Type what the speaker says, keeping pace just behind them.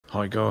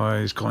Hi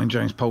guys, Colin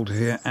James Poulter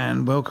here,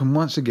 and welcome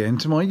once again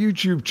to my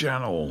YouTube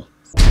channel.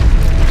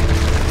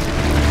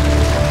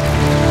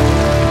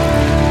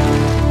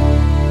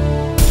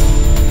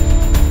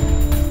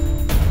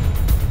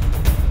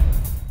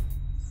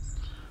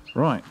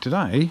 Right,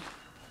 today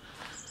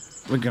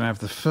we're going to have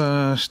the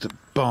first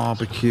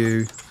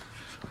barbecue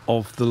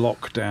of the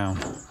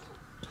lockdown.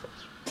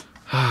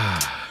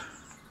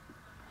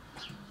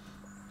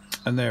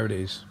 And there it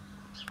is.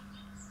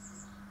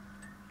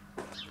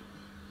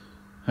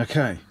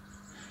 Okay,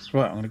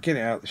 right, I'm going to get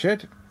it out of the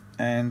shed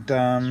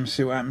and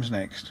see what happens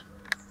next.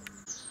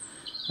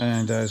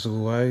 And as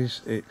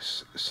always,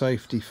 it's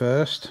safety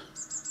first.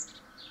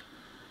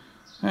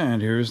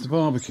 And here is the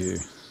barbecue.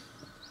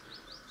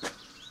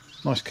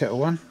 Nice kettle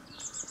one.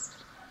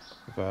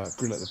 With a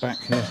grill at the back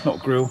here. Not a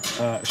grill,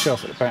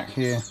 shelf at the back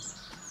here.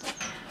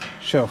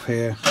 Shelf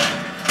here.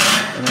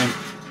 And then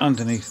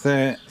underneath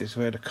there is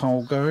where the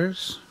coal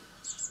goes.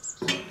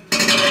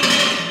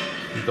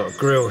 You've got a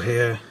grill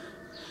here.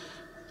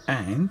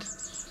 And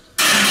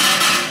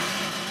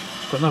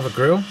got another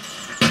grill.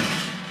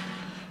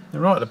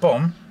 Then right at the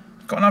bottom,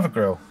 got another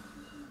grill.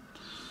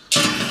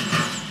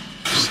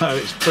 So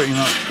it's pretty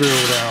much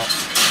grilled out.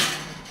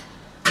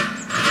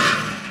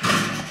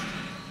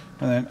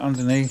 And then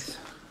underneath,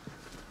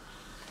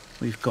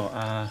 we've got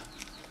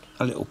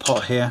a little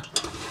pot here,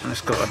 and it's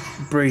got a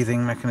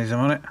breathing mechanism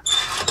on it.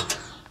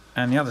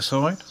 And the other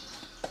side,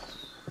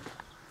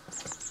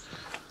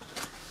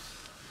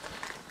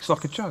 it's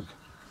like a jug.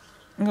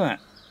 Look at that.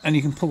 And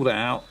you can pull that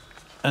out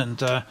and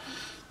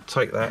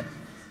take that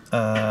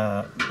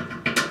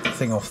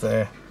thing off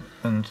there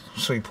and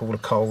sweep all the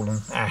coal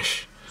and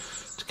ash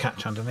to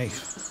catch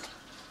underneath.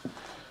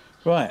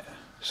 Right,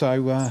 so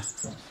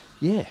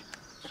yeah,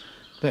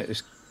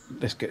 let's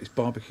get this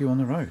barbecue on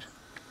the road.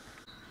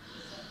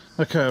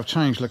 Okay, I've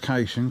changed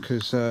location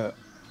because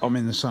I'm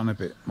in the sun a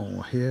bit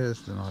more here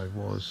than I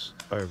was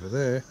over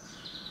there.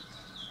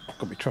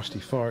 Got my trusty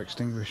fire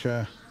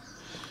extinguisher.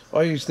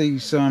 I use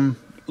these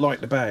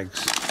like the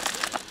bags.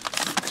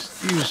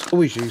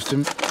 Always used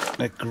them.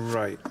 They're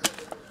great.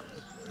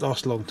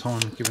 Last a long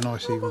time. Give a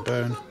nice even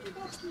burn.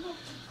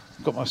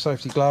 Got my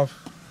safety glove.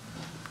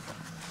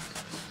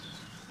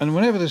 And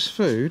whenever there's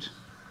food,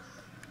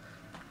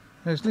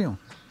 there's Leon.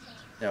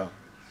 Yeah.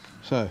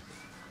 So,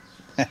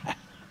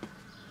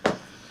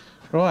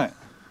 right.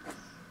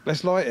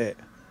 Let's light it.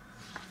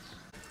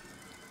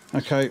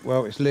 Okay.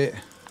 Well, it's lit.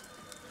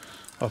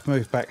 I've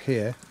moved back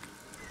here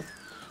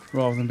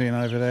rather than being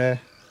over there.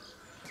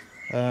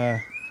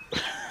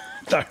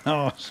 Don't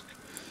ask,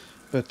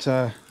 but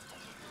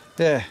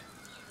yeah,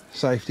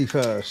 safety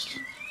first.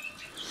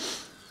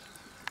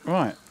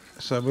 Right,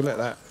 so we'll let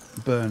that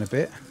burn a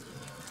bit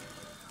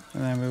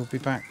and then we'll be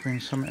back when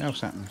something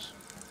else happens.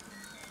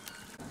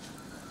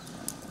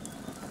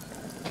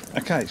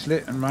 Okay, it's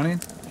lit and running.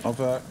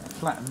 I've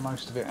flattened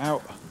most of it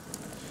out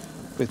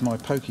with my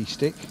pokey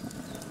stick.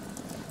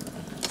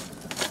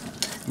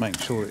 Make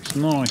sure it's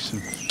nice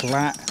and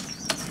flat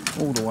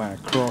all the way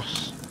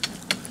across.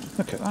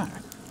 Look at that.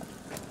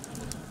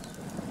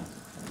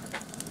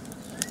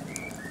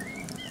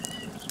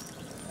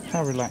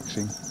 How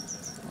relaxing.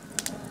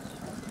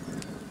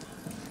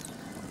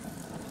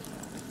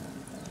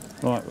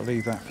 Right, we'll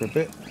leave that for a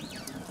bit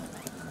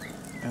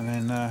and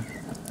then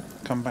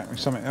come back when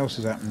something else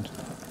has happened.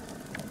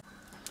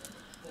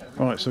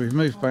 Right, so we've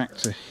moved back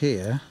to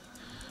here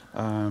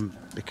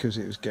because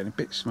it was getting a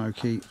bit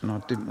smoky and I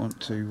didn't want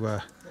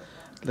to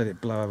let it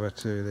blow over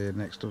to the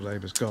next door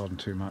neighbour's garden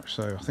too much,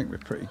 so I think we're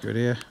pretty good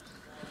here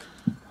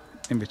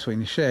in between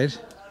the shed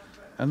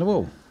and the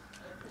wall.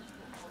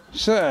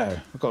 So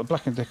I've got a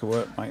Black & Decker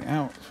workmate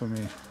out for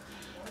me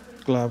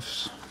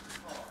gloves,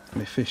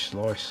 my fish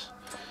slice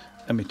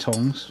and my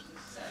tongs,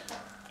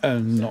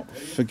 and not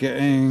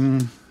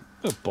forgetting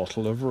a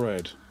bottle of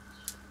red.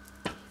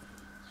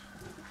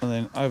 And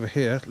then over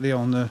here,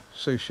 Leon the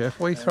sous chef.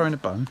 Why are you throwing a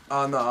bun?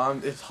 Oh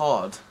no, it's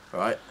hard,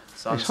 right?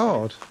 So it's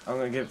hard? I'm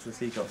going to give it to the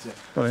teacups, yeah.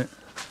 Got it.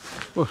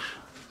 Whoosh.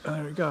 And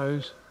there it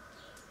goes.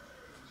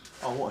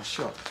 Oh, what a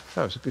shot.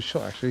 That was a good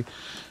shot actually.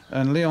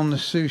 And Leon the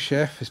sous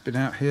chef has been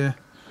out here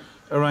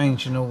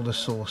arranging all the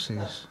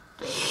sauces.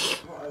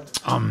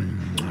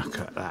 Look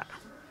at that.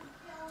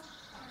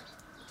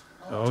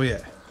 Oh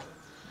yeah.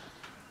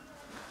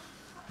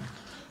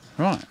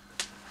 Right.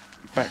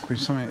 Back when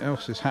something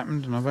else has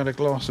happened and I've had a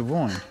glass of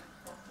wine.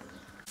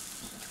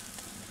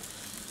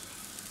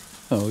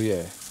 Oh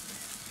yeah.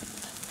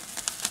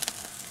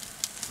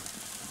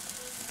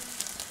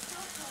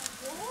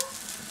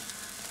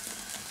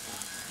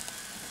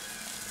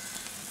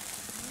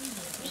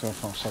 So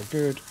far so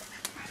good.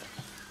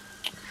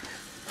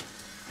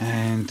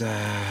 And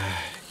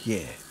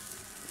yeah.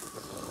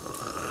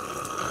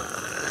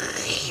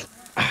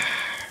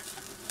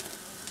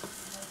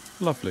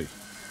 Lovely.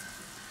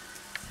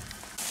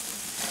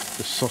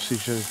 The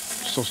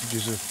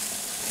sausages are,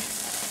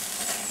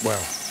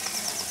 well,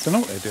 don't know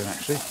what they're doing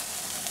actually.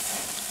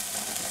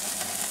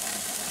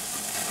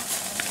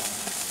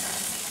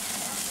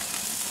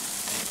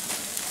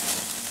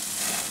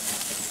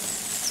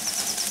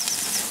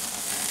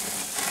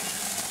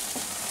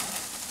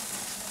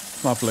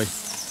 Lovely.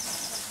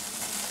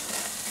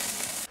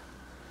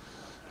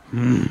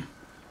 Mmm.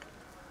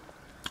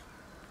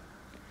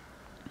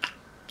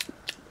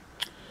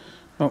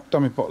 Oh,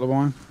 done with a bottle of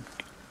wine.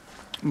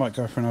 Might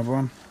go for another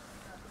one.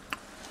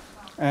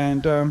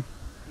 And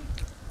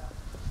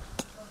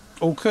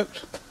all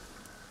cooked.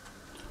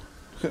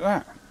 Look at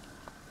that.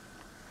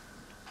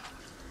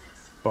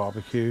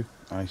 Barbecue,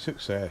 a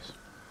success.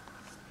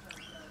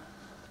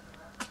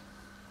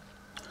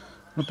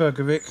 A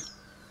burger, Vic.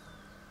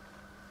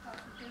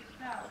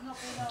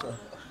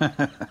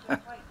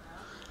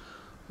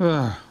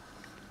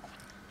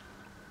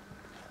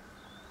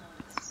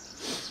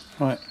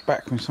 Right,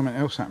 back when something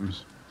else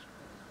happens.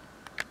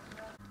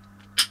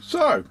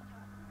 So,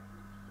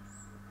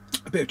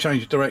 a bit of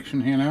change of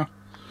direction here now.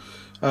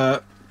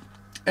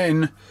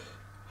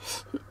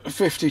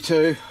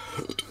 N52.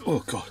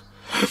 Oh God.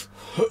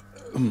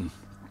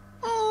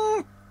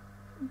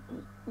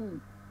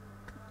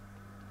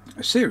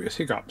 Serious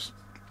hiccups.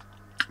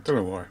 Don't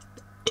know why.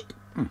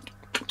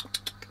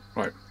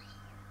 Right.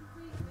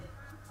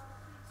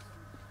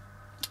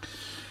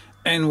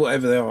 And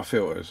whatever they are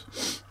filters.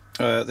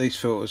 These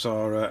filters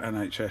are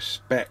NHS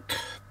spec,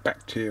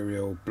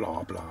 bacterial,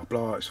 blah blah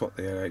blah. It's what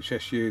the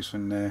NHS use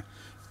when they're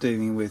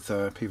dealing with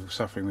people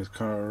suffering with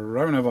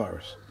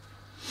coronavirus.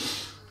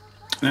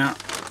 Now,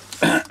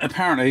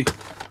 apparently,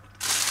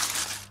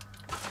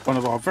 one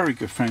of our very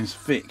good friends,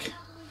 Vic,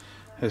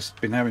 has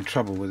been having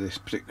trouble with this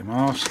particular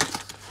mask.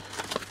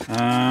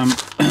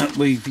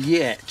 We've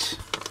yet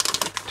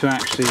to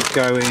actually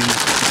go in.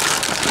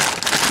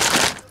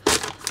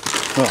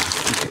 Well,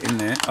 get in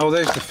there. Oh,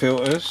 there's the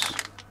filters.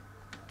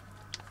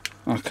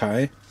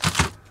 Okay.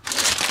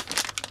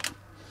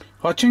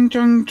 Right.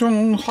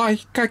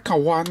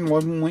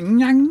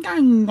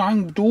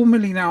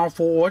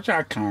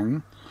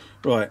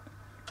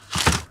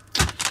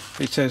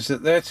 It says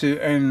that they're to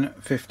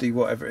N50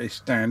 whatever it is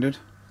standard.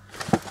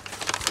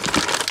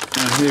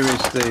 And here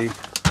is the.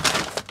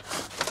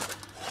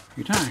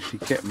 You don't actually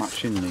get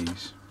much in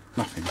these.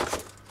 Nothing.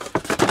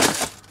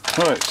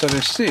 Right, so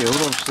they're sealed,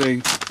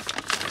 obviously.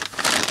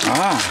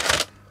 Ah.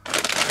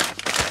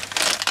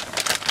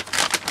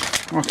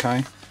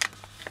 Okay.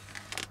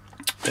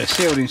 They're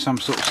sealed in some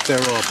sort of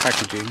sterile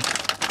packaging.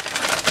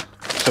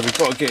 So we've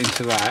got to get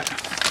into that.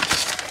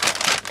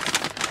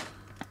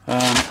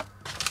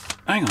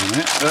 Hang on a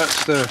minute.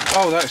 That's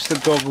the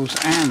goggles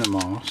and the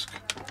mask.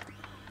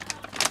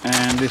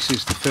 And this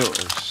is the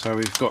filters. So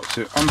we've got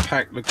to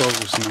unpack the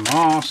goggles and the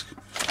mask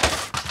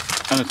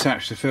and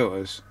attach the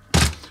filters.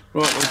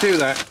 Right, we'll do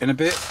that in a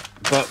bit.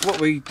 But what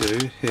we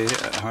do here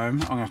at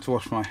home, I'm going to have to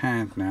wash my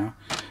hand now,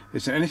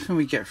 is that anything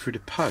we get through the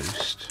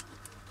post,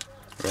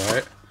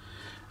 right,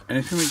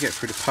 anything we get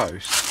through the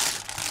post,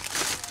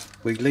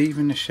 we leave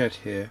in the shed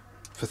here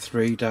for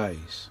 3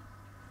 days.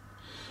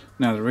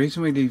 Now the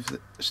reason we leave the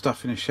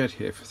stuff in the shed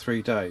here for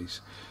 3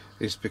 days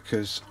is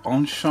because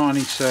on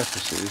shiny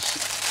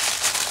surfaces,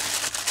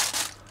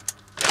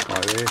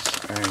 like this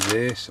and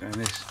this and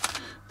this,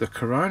 the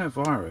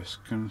coronavirus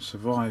can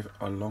survive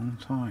a long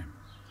time.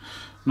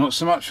 Not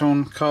so much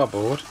on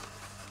cardboard,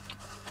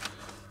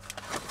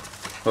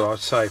 but I'd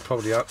say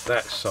probably up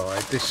that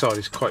side. This side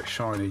is quite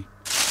shiny.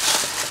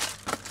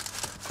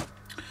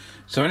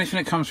 So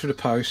anything that comes through the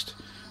post,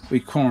 we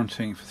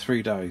quarantine for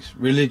 3 days,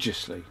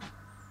 religiously.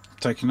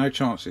 Taking no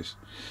chances.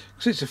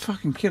 Because it's a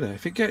fucking killer.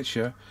 If it gets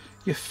you,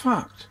 you're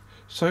fucked.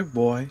 So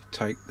why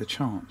take the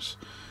chance?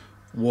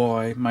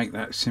 Why make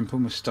that simple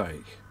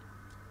mistake,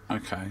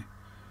 okay,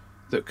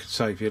 that could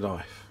save your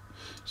life?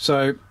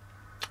 So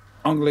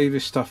I'm going to leave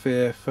this stuff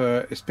here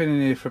for, it's been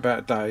in here for about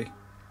a day.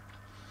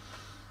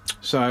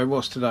 So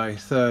what's today?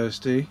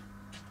 Thursday.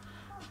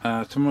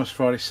 Tomorrow's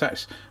Friday,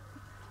 Saturday.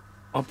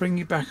 I'll bring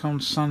you back on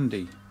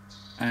Sunday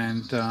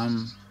and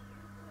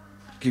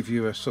give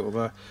you a sort of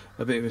a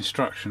bit of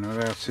instruction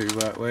on how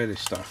to wear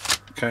this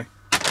stuff. Okay.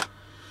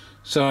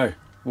 So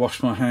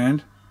wash my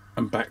hand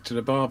and back to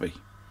the barbie.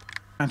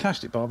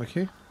 Fantastic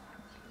barbecue.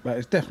 That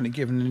is definitely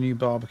giving the new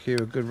barbecue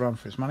a good run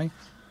for its money.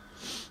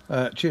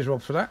 Cheers,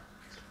 Rob, for that.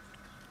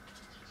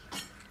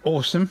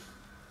 Awesome.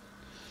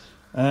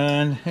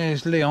 And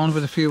here's Leon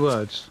with a few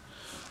words.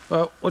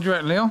 Well, what do you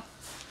reckon, Leon?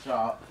 Shut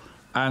up.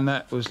 And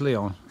that was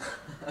Leon.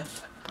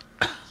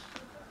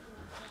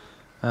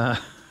 The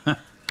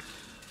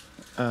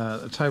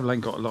table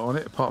ain't got a lot on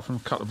it apart from a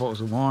couple of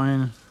bottles of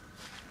wine.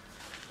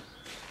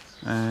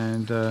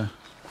 And oh,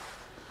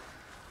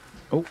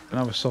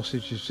 another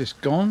sausage has just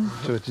gone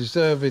to a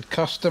deserved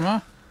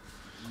customer.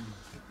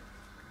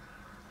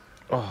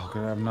 Oh, I'm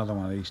going to have another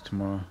one of these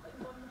tomorrow.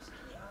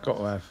 Got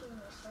to have.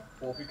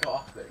 What have we got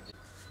up there?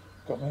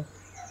 Got me?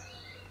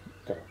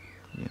 Go.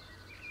 Yep.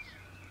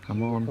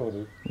 Come on.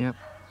 Recorded. Yep.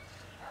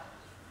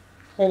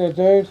 Hello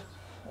dude,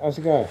 how's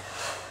it going?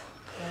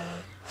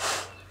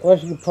 Well,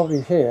 as you can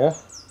probably hear,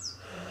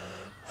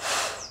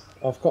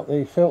 I've got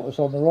the filters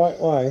on the right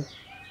way.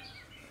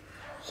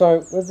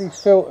 So with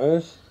these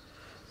filters,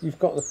 you've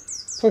got to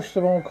push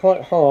them on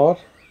quite hard.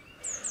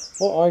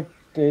 What I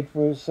did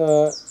was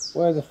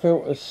where the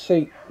filters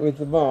seat with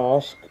the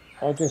mask,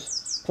 I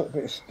just put a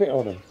bit of spit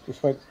on them.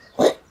 Just went,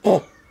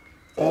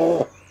 and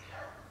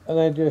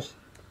then just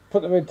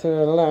put them into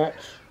the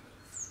latch,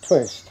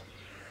 twist.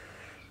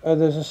 And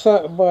there's a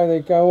certain way they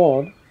go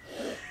on,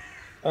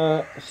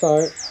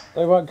 so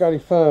they won't go any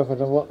further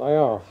than what they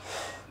are.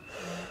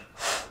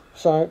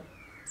 So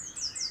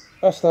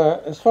that's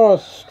that. As far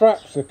as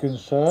straps are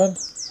concerned,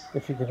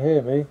 if you can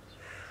hear me,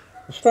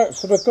 the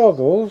straps for the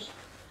goggles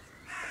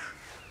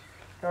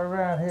go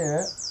around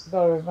here.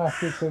 No,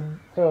 Matthew can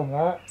film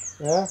that,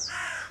 yeah.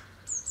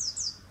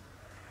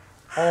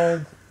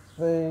 And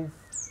the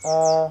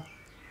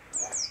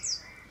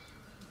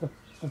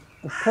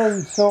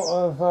pre sort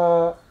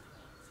of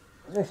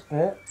this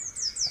bit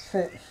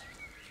sits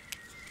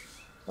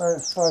where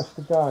it's supposed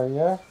to go,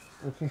 yeah,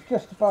 which is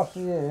just above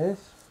the ears,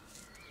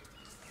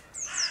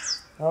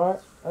 right,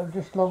 and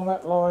just along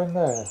that line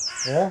there,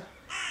 yeah.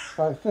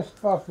 So it's just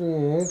above the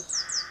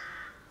ears,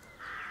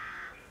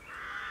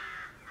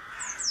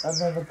 and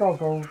then the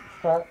goggle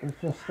strap is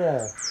just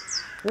there.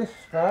 This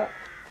strap,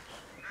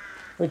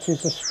 which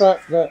is the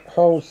strap that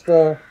holds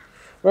the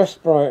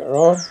respirator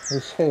on,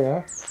 is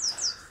here.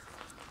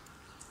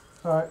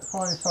 So if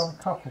I just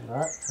uncouple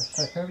that for a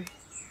second.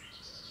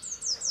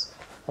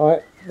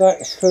 Right,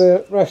 that's for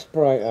the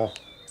respirator,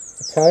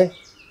 okay?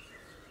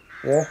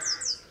 Yeah.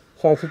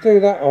 So to do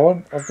that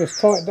on, I've just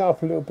tightened it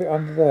up a little bit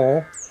under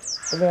there,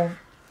 and then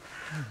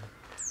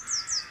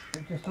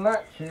it just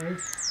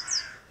latches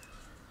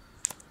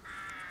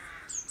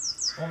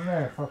on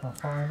there if I can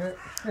find it.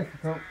 It's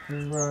difficult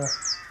to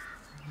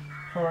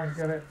try and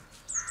get it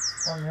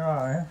on your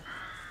own.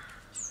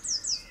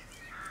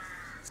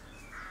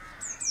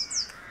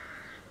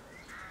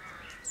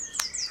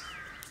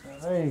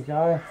 And there you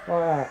go, like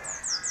that.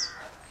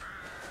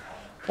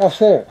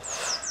 That's it.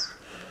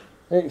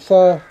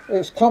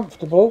 It's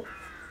comfortable.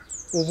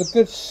 There's a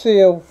good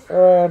seal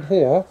around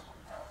here,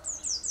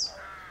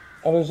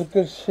 and there's a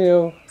good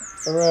seal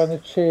around the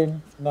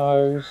chin,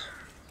 nose,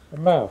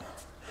 and mouth.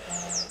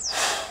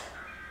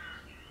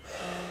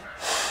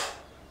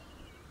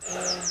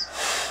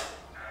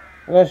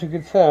 And as you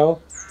can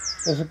tell,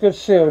 there's a good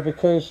seal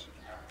because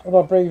when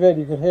I breathe in,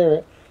 you can hear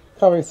it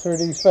coming through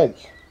these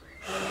vents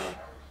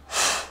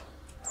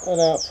and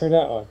out through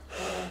that one.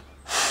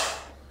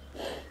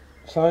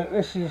 So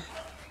this is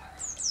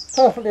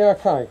perfectly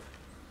okay.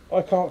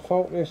 I can't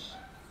fault this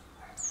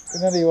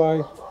in any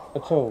way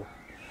at all.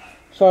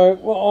 So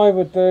what I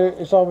would do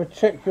is I would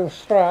check your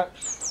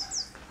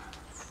straps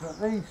that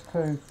these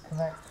two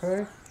connect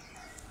to,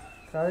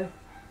 okay.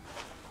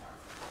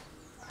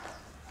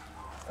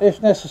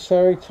 If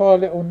necessary, tie a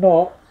little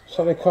knot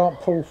so they can't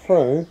pull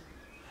through,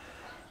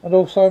 and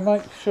also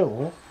make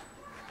sure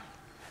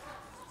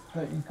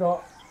that you've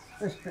got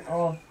this bit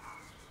on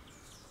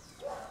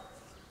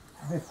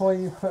before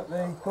you put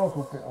the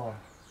goggle bit on.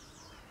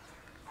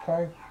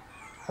 Okay,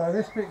 so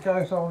this bit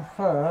goes on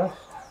first,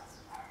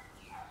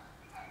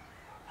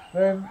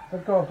 then the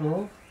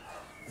goggle,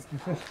 which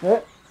is this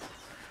bit,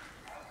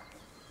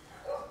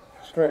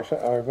 stretch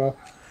that over,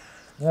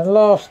 and then the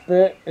last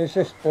bit is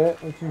this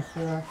bit, which is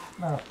the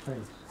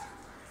mouthpiece,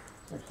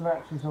 which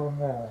latches on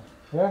there,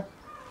 yeah?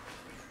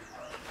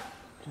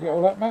 Did you get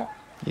all that, Matt?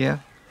 Yeah.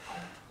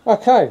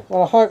 Okay,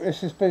 well I hope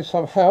this has been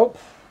some help,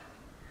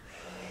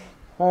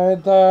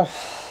 and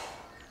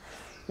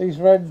these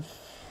are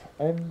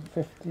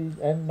N50,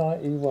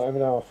 N90, whatever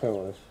they are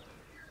filters,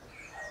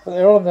 but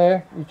they're on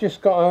there. You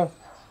just got to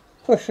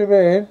push them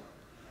in,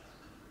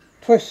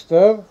 twist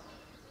them,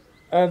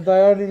 and they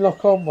only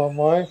lock on one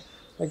way.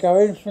 They go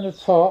in from the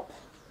top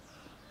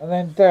and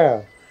then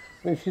down.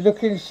 But if you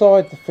look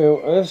inside the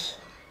filters,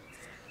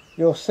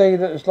 you'll see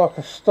that there's like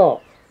a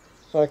stop.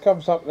 So it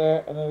comes up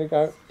there and then they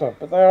go done.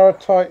 But they are a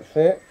tight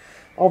fit.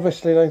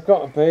 Obviously they've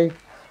got to be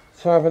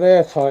to have an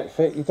airtight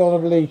fit. You don't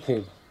want them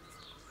leaking.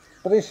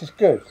 But this is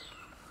good.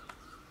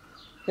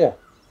 Yeah.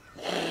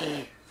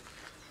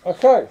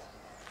 Okay.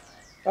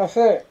 That's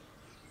it.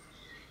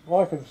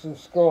 Like and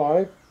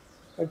subscribe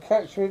and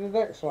catch you in the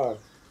next one.